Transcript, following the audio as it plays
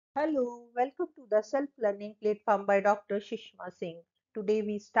Hello, welcome to the self-learning platform by Dr. Sushma Singh. Today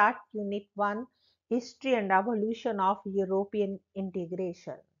we start Unit 1, History and Evolution of European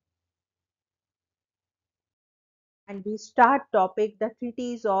Integration. And we start topic the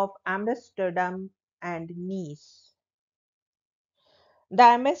treaties of Amsterdam and Nice. The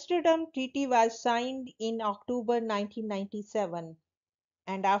Amsterdam Treaty was signed in October 1997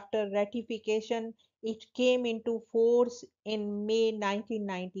 and after ratification it came into force in May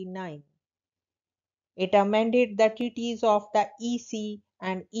 1999. It amended the treaties of the EC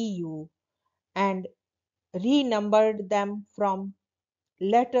and EU and renumbered them from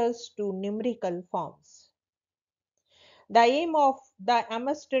letters to numerical forms. The aim of the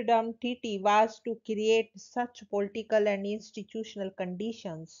Amsterdam Treaty was to create such political and institutional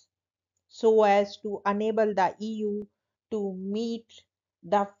conditions so as to enable the EU to meet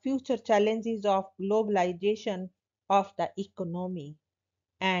the future challenges of globalization of the economy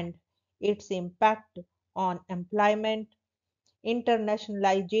and its impact on employment,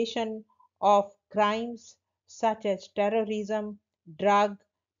 internationalization of crimes such as terrorism, drug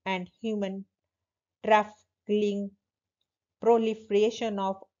and human trafficking, proliferation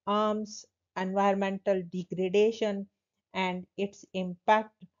of arms, environmental degradation, and its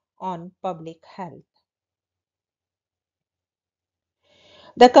impact on public health.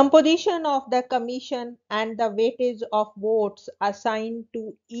 The composition of the Commission and the weightage of votes assigned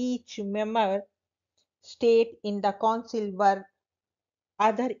to each member state in the Council were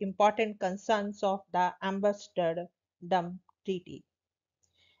other important concerns of the Amsterdam Treaty.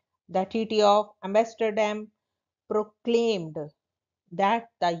 The Treaty of Amsterdam proclaimed that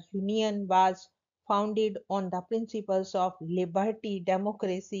the Union was founded on the principles of liberty,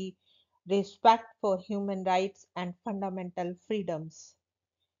 democracy, respect for human rights and fundamental freedoms,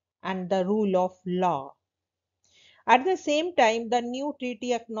 and the rule of law. At the same time, the new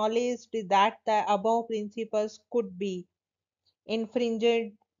treaty acknowledged that the above principles could be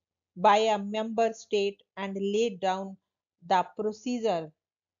infringed by a member state and laid down the procedure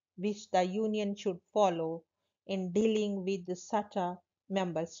which the Union should follow in dealing with such a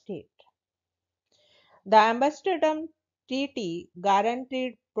member state. The Amsterdam Treaty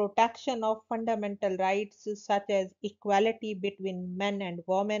guaranteed protection of fundamental rights such as equality between men and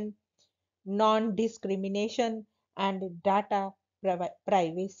women, non discrimination, and data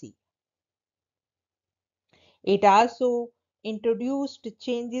privacy. It also introduced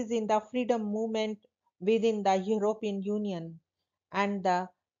changes in the freedom movement within the European Union and the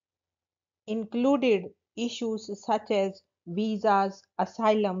included issues such as visas,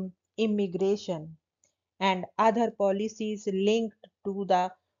 asylum, immigration, and other policies linked to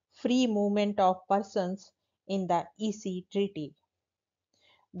the free movement of persons in the EC Treaty.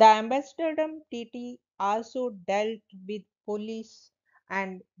 The Amsterdam Treaty also dealt with police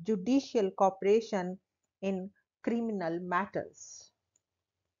and judicial cooperation in criminal matters.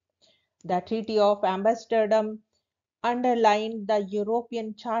 The Treaty of Amsterdam underlined the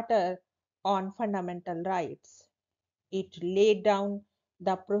European Charter on Fundamental Rights. It laid down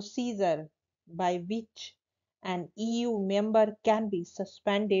the procedure by which an EU member can be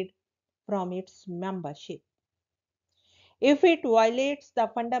suspended from its membership if it violates the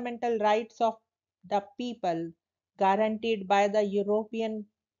fundamental rights of the people guaranteed by the European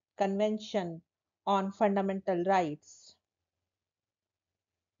Convention on Fundamental Rights.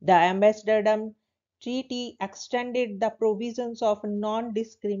 The Amsterdam Treaty extended the provisions of non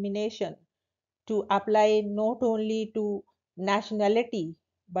discrimination to apply not only to nationality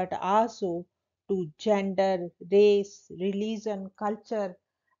but also to gender, race, religion, culture,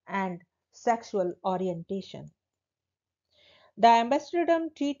 and sexual orientation. The Amsterdam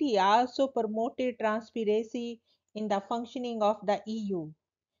Treaty also promoted transparency in the functioning of the EU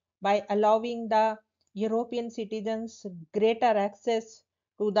by allowing the European citizens greater access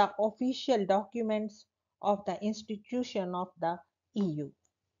to the official documents of the institution of the EU.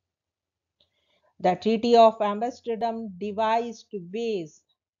 The Treaty of Amsterdam devised ways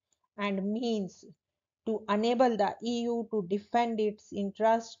and means to enable the EU to defend its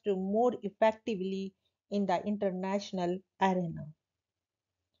interests more effectively in the international arena.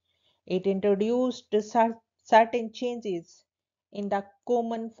 It introduced certain changes in the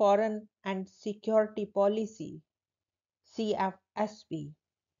Common Foreign and Security Policy (CFSP).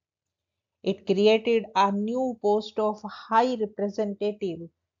 It created a new post of High Representative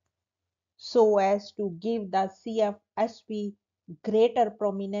so as to give the CFSP greater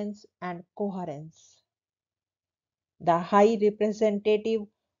prominence and coherence. The High Representative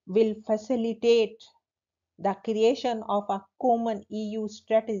will facilitate the creation of a common EU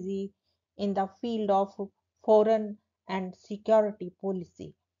strategy in the field of foreign and security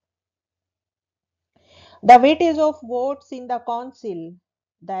policy. The weightage of votes in the council,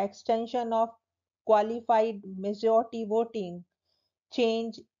 the extension of qualified majority voting,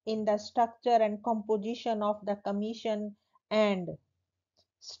 change in the structure and composition of the commission, and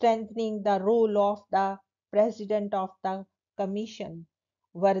strengthening the role of the president of the commission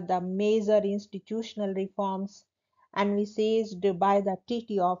were the major institutional reforms envisaged by the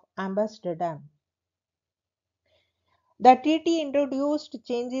Treaty of Amsterdam. The treaty introduced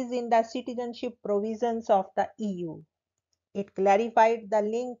changes in the citizenship provisions of the EU. It clarified the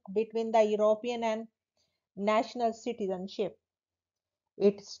link between the European and national citizenship.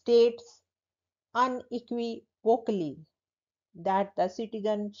 It states unequivocally that the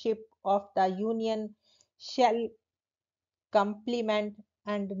citizenship of the Union shall complement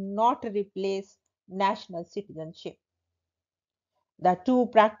and not replace national citizenship. The two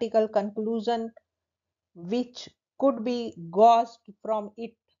practical conclusions which could be gauged from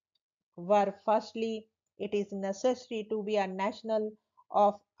it were: firstly, it is necessary to be a national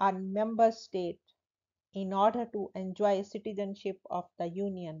of a member state in order to enjoy citizenship of the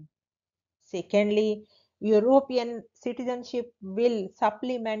Union. Secondly, European citizenship will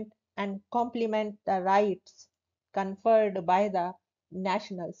supplement and complement the rights conferred by the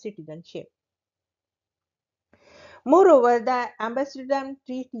national citizenship. Moreover, the Amsterdam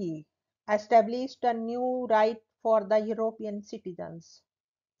Treaty established a new right for the European citizens.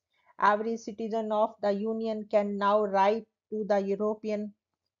 Every citizen of the Union can now write to the European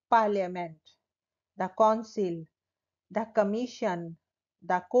Parliament, the Council, the Commission,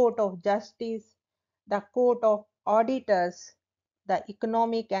 the Court of Justice, the Court of Auditors, the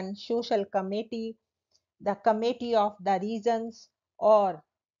Economic and Social Committee, the Committee of the Regions, or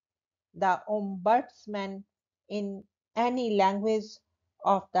the Ombudsman in any language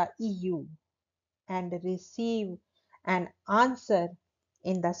of the EU and receive an answer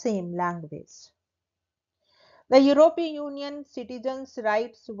in the same language. The European Union citizens'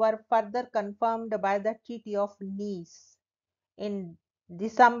 rights were further confirmed by the Treaty of Nice in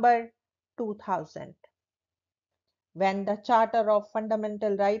December 2000, when the Charter of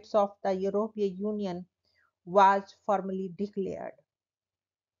Fundamental Rights of the European Union was formally declared.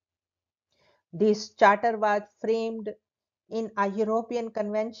 This charter was framed in a European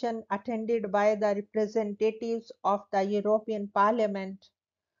Convention attended by the representatives of the European Parliament,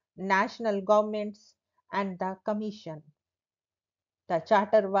 national governments, and the Commission. The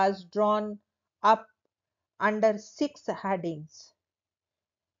charter was drawn up under 6 headings: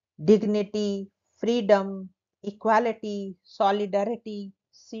 dignity, freedom, equality, solidarity,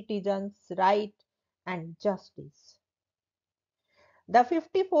 citizens' right, and justice. The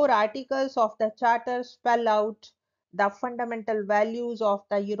 54 articles of the Charter spell out the fundamental values of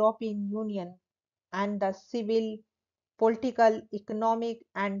the European Union and the civil, political, economic,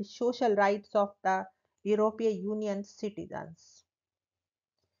 and social rights of the European Union citizens.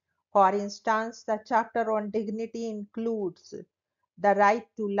 For instance, the chapter on dignity includes the right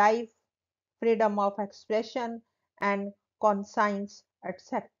to life, freedom of expression, and conscience,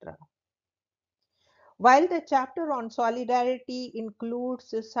 etc. While the chapter on solidarity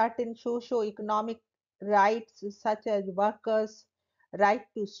includes certain socio-economic rights such as workers' right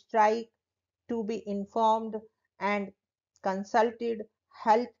to strike, to be informed and consulted,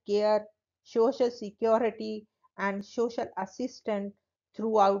 health care, social security, and social assistance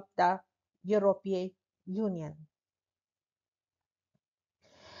throughout the European Union.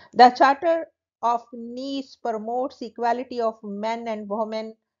 The Charter of Nice promotes equality of men and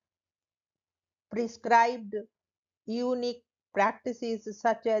women, prescribed unique practices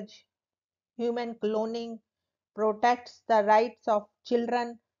such as human cloning, protects the rights of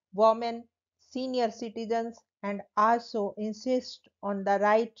children, women, senior citizens, and also insists on the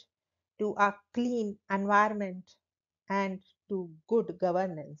right to a clean environment and to good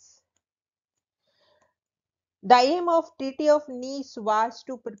governance. The aim of Treaty of Nice was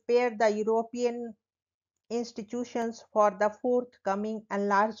to prepare the European institutions for the forthcoming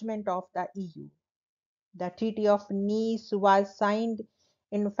enlargement of the EU. The Treaty of Nice was signed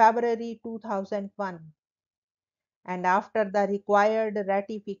in February 2001, and after the required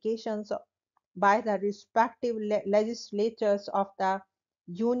ratifications by the respective legislatures of the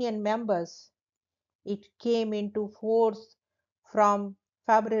Union members, it came into force from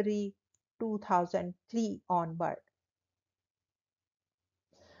February 2003 onward.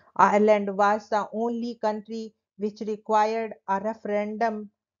 Ireland was the only country which required a referendum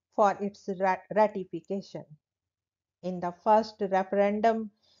for its ratification. In the first referendum,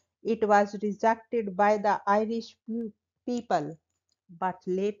 it was rejected by the Irish people, but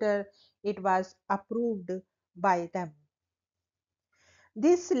later it was approved by them.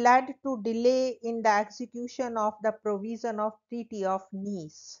 This led to delay in the execution of the provision of Treaty of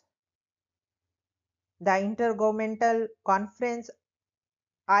Nice. The Intergovernmental Conference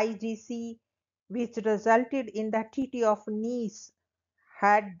IGC, which resulted in the Treaty of Nice,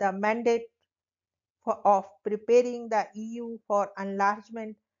 had the mandate of preparing the EU for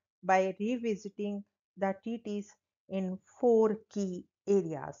enlargement by revisiting the treaties in four key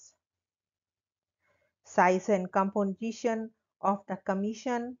areas: size and composition of the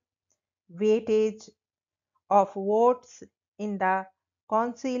Commission, weightage of votes in the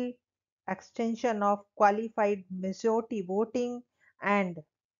Council, extension of qualified majority voting, and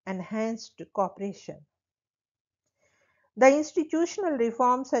enhanced cooperation. The institutional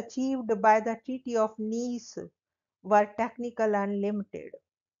reforms achieved by the Treaty of Nice were technical and limited.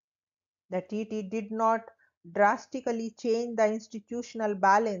 The treaty did not drastically change the institutional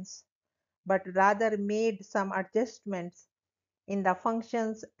balance, but rather made some adjustments in the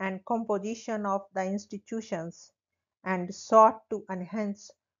functions and composition of the institutions and sought to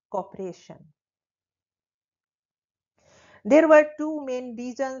enhance cooperation. There were two main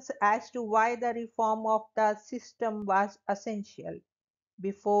reasons as to why the reform of the system was essential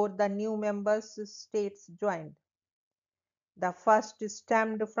before the new member states joined. The first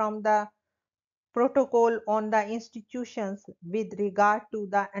stemmed from the Protocol on the Institutions with regard to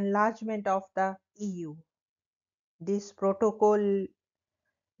the enlargement of the EU. This protocol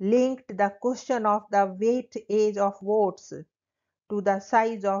linked the question of the weightage of votes to the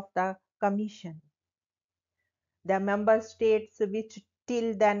size of the Commission. The member states, which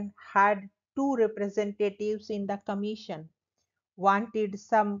till then had two representatives in the Commission, wanted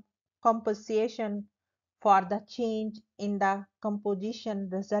some compensation for the change in the composition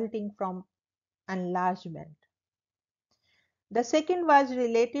resulting from enlargement. The second was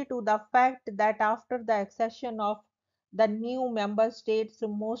related to the fact that after the accession of the new member states,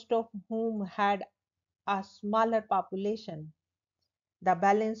 most of whom had a smaller population, the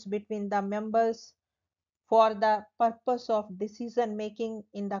balance between the members for the purpose of decision making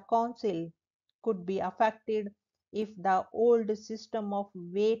in the Council could be affected if the old system of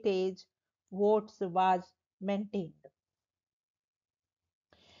weightage votes was maintained.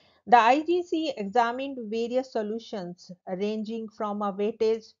 The IGC examined various solutions ranging from a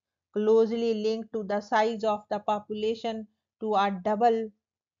weightage closely linked to the size of the population to a double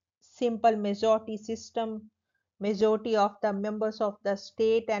simple majority system, majority of the members of the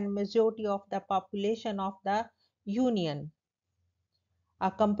state and majority of the population of the union.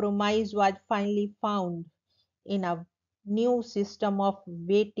 A compromise was finally found in a new system of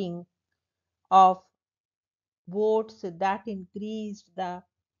weighting of votes that increased the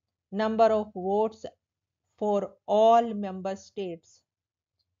number of votes for all member states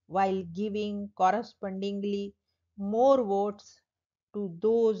while giving correspondingly more votes to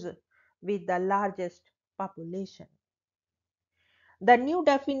those with the largest population. The new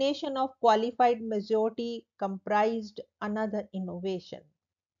definition of qualified majority comprised another innovation.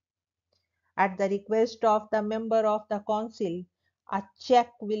 At the request of the member of the council, a check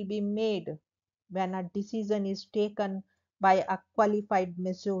will be made when a decision is taken by a qualified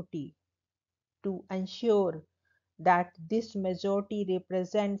majority to ensure that this majority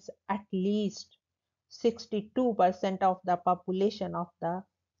represents at least 62% of the population of the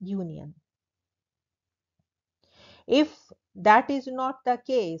union. If that is not the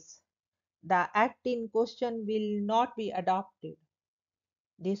case, the act in question will not be adopted.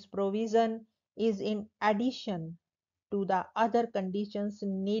 This provision is in addition to the other conditions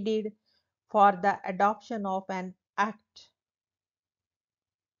needed for the adoption of an act.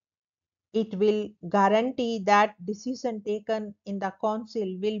 It will guarantee that decision taken in the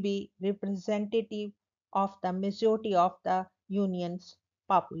council will be representative of the majority of the union's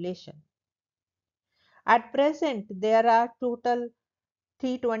population. At present, there are total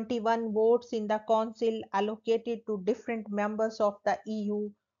 321 votes in the council allocated to different members of the EU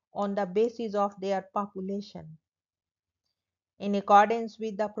on the basis of their population. In accordance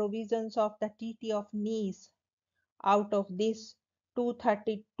with the provisions of the Treaty of Nice, out of this,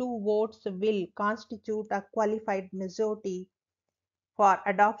 232 votes will constitute a qualified majority for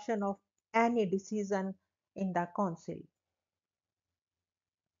adoption of any decision in the Council.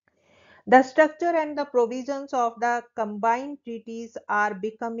 The structure and the provisions of the combined treaties are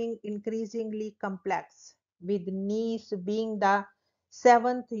becoming increasingly complex, with Nice being the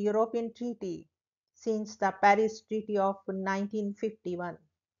seventh European treaty since the Paris Treaty of 1951.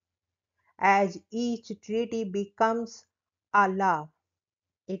 As each treaty becomes a law,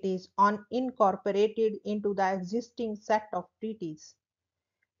 it is incorporated into the existing set of treaties,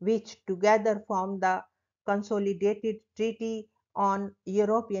 which together form the Consolidated Treaty on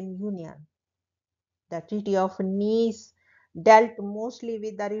European Union. The Treaty of Nice dealt mostly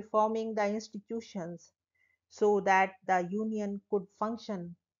with the reforming the institutions so that the Union could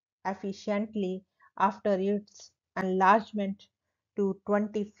function efficiently after its enlargement to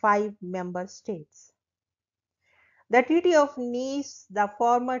 25 member states. The Treaty of Nice, the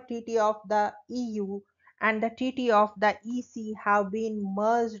former Treaty of the EU, and the Treaty of the EC have been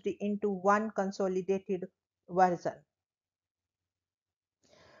merged into one consolidated version.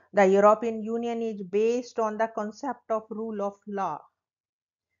 The European Union is based on the concept of rule of law.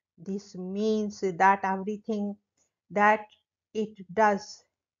 This means that everything that it does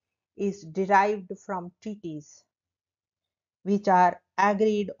is derived from treaties, which are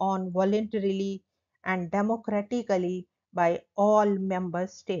agreed on voluntarily and democratically by all member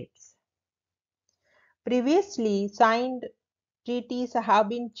states. Previously signed treaties have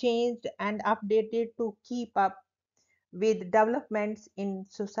been changed and updated to keep up with developments in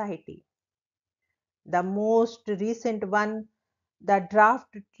society. The most recent one, the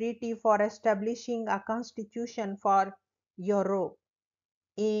draft treaty for establishing a constitution for Europe,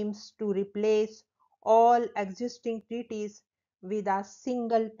 aims to replace all existing treaties with a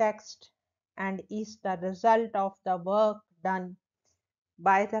single text and is the result of the work done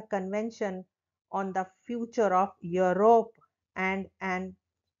by the Convention on the Future of Europe and an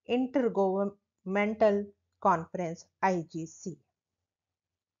Intergovernmental Conference (IGC).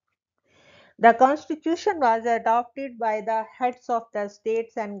 The constitution was adopted by the heads of the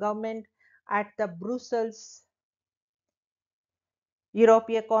states and government at the Brussels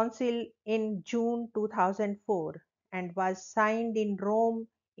European Council in June 2004 and was signed in Rome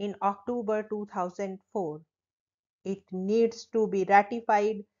in October 2004. It needs to be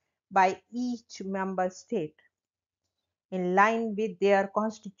ratified by each member state in line with their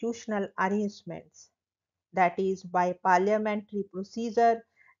constitutional arrangements, that is, by parliamentary procedure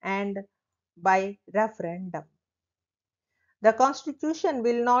and by referendum. The Constitution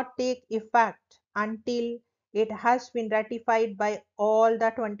will not take effect until it has been ratified by all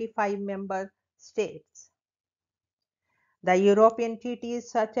the 25 member states. The European treaties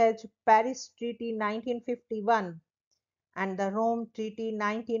such as Paris Treaty 1951 and the Rome Treaty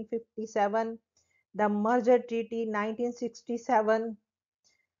 1957, the Merger Treaty 1967,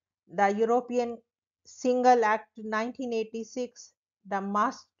 the European Single Act 1986, the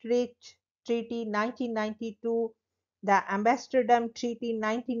Maastricht Treaty 1992, the Amsterdam Treaty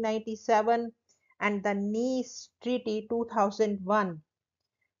 1997, and the Nice Treaty 2001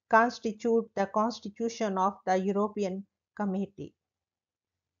 constitute the constitution of the European Committee.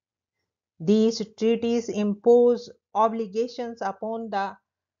 These treaties impose obligations upon the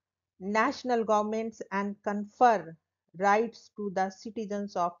national governments and confer rights to the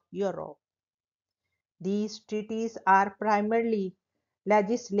citizens of Europe. These treaties are primarily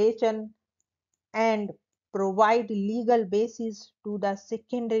legislation and provide legal basis to the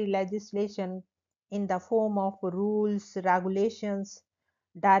secondary legislation in the form of rules, regulations,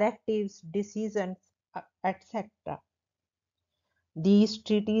 directives, decisions, etc. These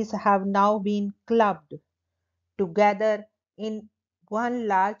treaties have now been clubbed together in one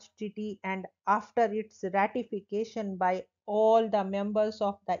large treaty, and after its ratification by all the members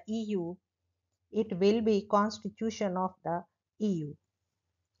of the EU, it will be constitution of the EU.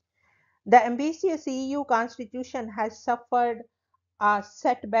 The ambitious EU constitution has suffered a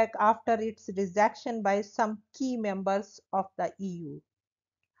setback after its rejection by some key members of the EU.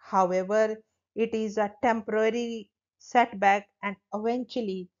 However, it is a temporary setback and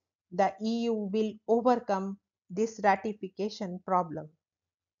eventually the EU will overcome this ratification problem.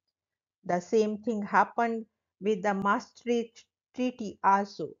 The same thing happened with the Maastricht Treaty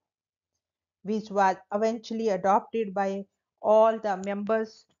also, which was eventually adopted by all the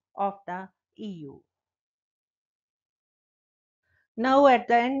members of the EU. Now at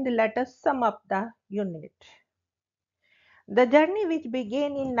the end, let us sum up the unit. The journey, which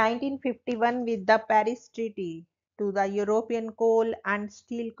began in 1951 with the Paris Treaty to the European Coal and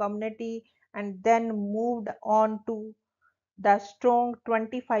Steel Community and then moved on to the strong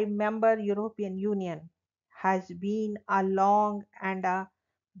 25-member European Union, has been a long and a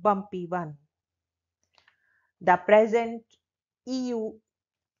bumpy one. The present EU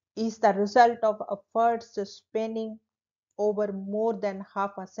is the result of efforts spanning over more than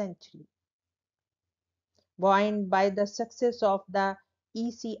half a century. Buoyed by the success of the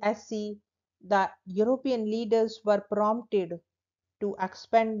ECSC, the European leaders were prompted to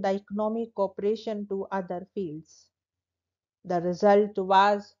expand the economic cooperation to other fields. The result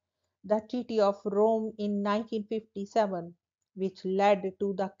was the Treaty of Rome in 1957, which led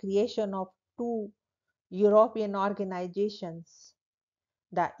to the creation of two European organizations,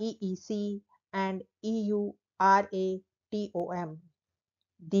 the EEC and EURATOM.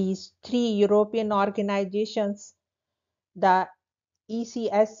 These three European organizations, the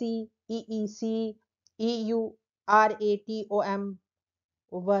ECSC, EEC, EURATOM,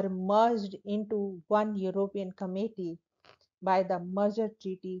 were merged into one European committee by the merger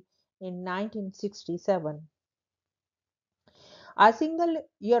treaty in 1967. A single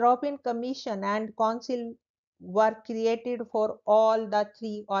European Commission and Council were created for all the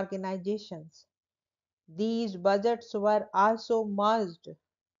three organizations. These budgets were also merged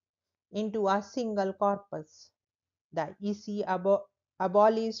into a single corpus. The EC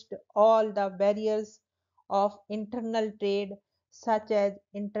abolished all the barriers of internal trade, such as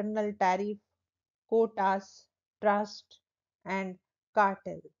internal tariff, quotas, trust, and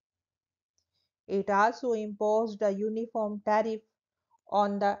cartel. It also imposed a uniform tariff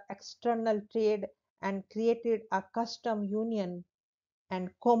on the external trade and created a custom union and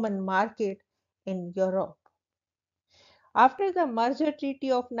common market in Europe. After the merger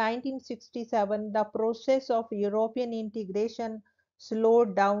treaty of 1967, the process of European integration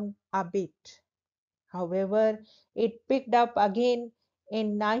slowed down a bit. However, it picked up again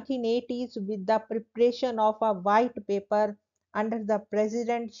in 1980s with the preparation of a white paper under the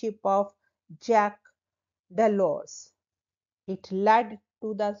presidency of Jacques Delors. It led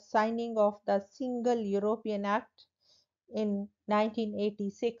to the signing of the Single European Act in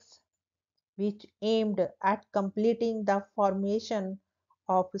 1986, which aimed at completing the formation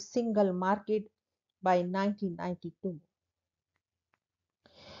of a single market by 1992.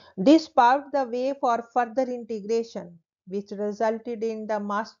 This paved the way for further integration, which resulted in the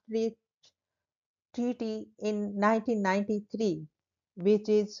Maastricht Treaty in 1993, which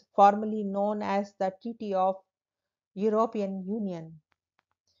is formally known as the Treaty of European Union.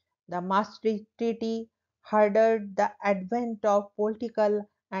 The Maastricht Treaty heralded the advent of political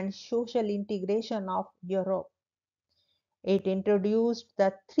and social integration of Europe. It introduced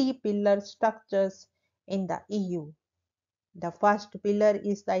the three pillar structures in the EU. The first pillar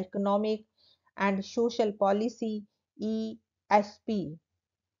is the economic and social policy ESP,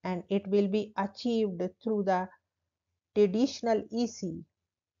 and it will be achieved through the traditional EC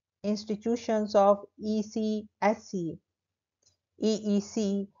institutions of ECSC,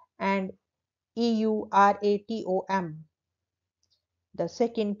 EEC, and EURATOM. The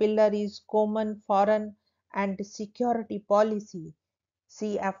second pillar is Common Foreign and Security Policy,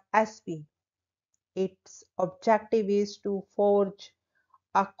 CFSP. Its objective is to forge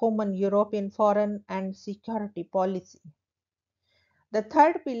a common European foreign and security policy. The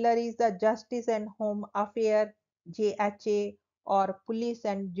third pillar is the Justice and Home Affairs, JHA, or police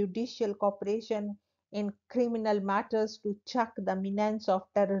and judicial cooperation in criminal matters to check the menace of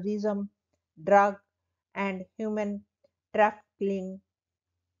terrorism, drug and human trafficking,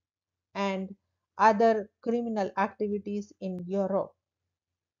 and other criminal activities in Europe.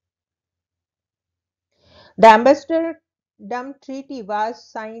 The Amsterdam Treaty was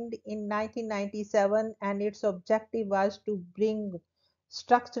signed in 1997 and its objective was to bring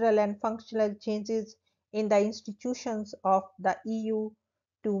structural and functional changes in the institutions of the EU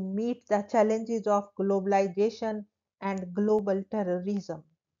to meet the challenges of globalization and global terrorism.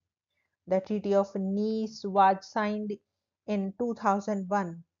 The Treaty of Nice was signed in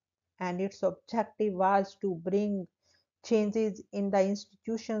 2001 and its objective was to bring changes in the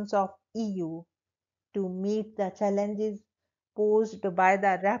institutions of EU to meet the challenges posed by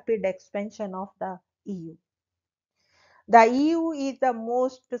the rapid expansion of the EU. The EU is the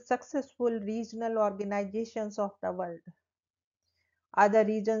most successful regional organization of the world. Other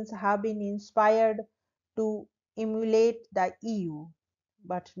regions have been inspired to emulate the EU,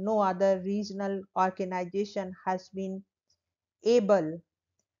 but no other regional organization has been able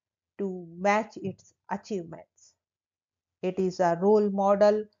to match its achievements. It is a role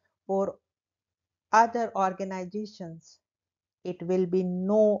model for other organizations. It will be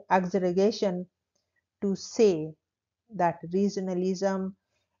no exaggeration to say that regionalism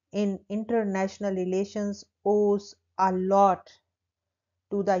in international relations owes a lot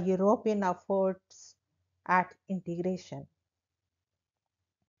to the European efforts at integration.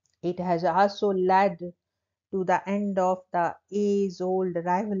 It has also led to the end of the age-old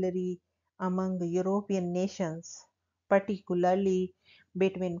rivalry among European nations, particularly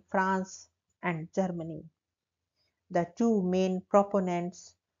between France and Germany, the two main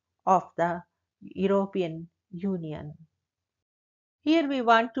proponents of the European Union. Here we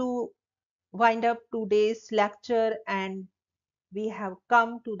want to wind up today's lecture and we have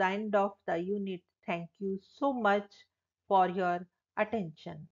come to the end of the unit. Thank you so much for your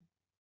attention.